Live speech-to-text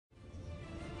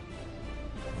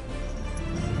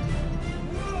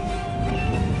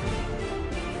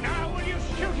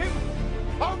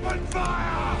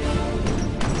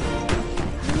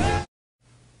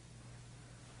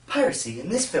piracy in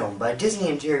this film by Disney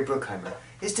and Jerry Bruckheimer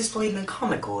is displayed in a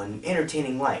comical and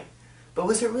entertaining light. But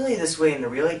was it really this way in the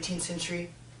real 18th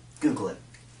century? Google it.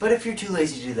 But if you're too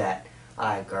lazy to do that,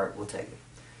 I, Garrett, will tell you.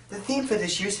 The theme for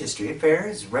this year's history affair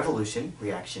is revolution,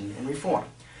 reaction, and reform.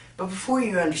 But before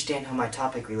you understand how my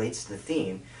topic relates to the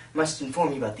theme, I must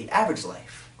inform you about the average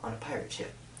life on a pirate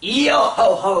ship. Yo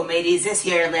ho ho, mateys, this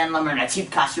here landlubber in a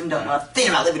cheap costume don't know a thing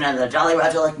about living under the Jolly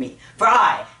Roger like me, for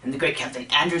I am the great Captain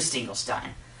Andrew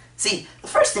Stinglestein. See, the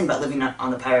first thing about living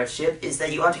on the pirate ship is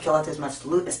that you ought to collect as much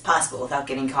loot as possible without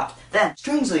getting caught. Then,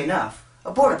 strangely enough,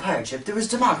 aboard a pirate ship there was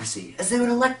democracy, as they would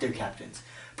elect their captains.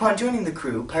 Upon joining the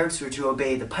crew, pirates were to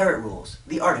obey the pirate rules,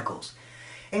 the articles.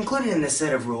 Included in this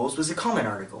set of rules was a common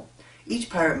article. Each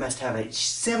pirate must have a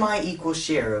semi-equal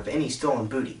share of any stolen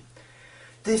booty.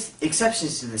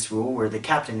 Exceptions to this rule were the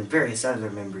captain and various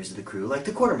other members of the crew, like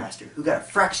the quartermaster, who got a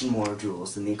fraction more of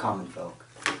jewels than the common folk.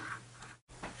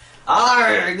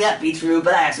 Arrgh, that be true,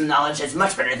 but I have some knowledge that's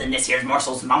much better than this here's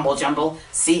morsel's mumble-jumble.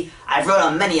 See, I've rowed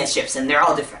on many a ships, and they're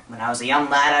all different. When I was a young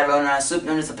lad, I rowed on a sloop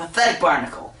known as the Pathetic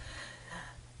Barnacle.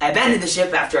 I abandoned the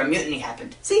ship after a mutiny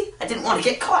happened. See, I didn't want to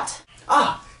get caught.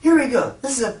 Ah, here we go.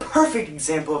 This is a perfect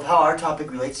example of how our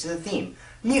topic relates to the theme,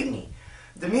 mutiny.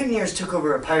 The mutineers took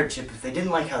over a pirate ship if they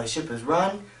didn't like how the ship was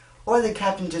run, or the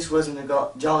captain just wasn't a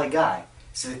jolly guy.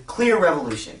 It's a clear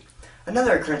revolution.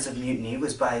 Another occurrence of mutiny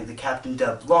was by the captain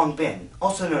dubbed Long Ben,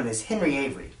 also known as Henry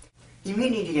Avery. He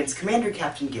mutinied against Commander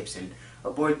Captain Gibson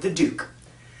aboard the Duke.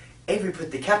 Avery put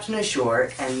the captain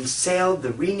ashore and sailed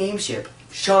the renamed ship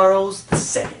Charles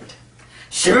II.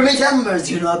 Shiver me timbers,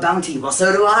 you know a bounty. Well,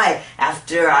 so do I.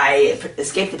 After I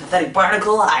escaped the Pathetic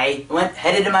Barnacle, I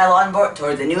headed in my longboat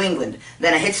toward the New England.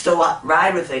 Then I hitched a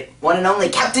ride with the one and only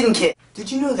Captain Kidd.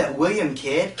 Did you know that William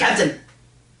Kidd Captain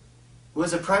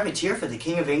was a privateer for the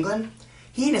King of England?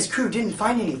 He and his crew didn't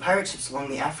find any pirate ships along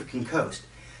the African coast,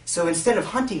 so instead of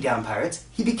hunting down pirates,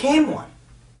 he became one.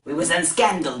 We was then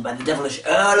scandaled by the devilish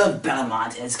Earl of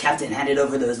Bellamont as Captain handed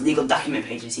over those legal document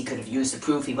pages he could have used to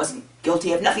prove he wasn't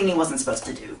guilty of nothing he wasn't supposed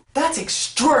to do. That's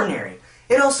extraordinary!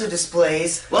 It also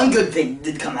displays... One good thing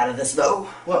did come out of this, though.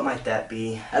 What might that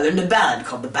be? I learned a ballad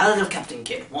called The Ballad of Captain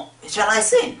Kidd. Well, shall I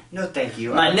sing? No, thank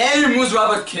you. My name was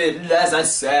Robert Kidd as I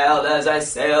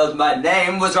sailed. My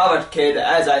name was Robert Kidd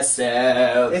as I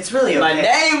sailed. It's really okay. My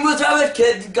name was Robert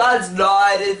Kidd, God's law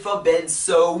it forbids,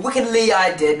 so wickedly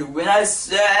I did when I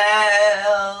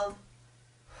sailed.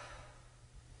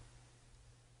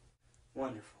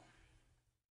 Wonderful.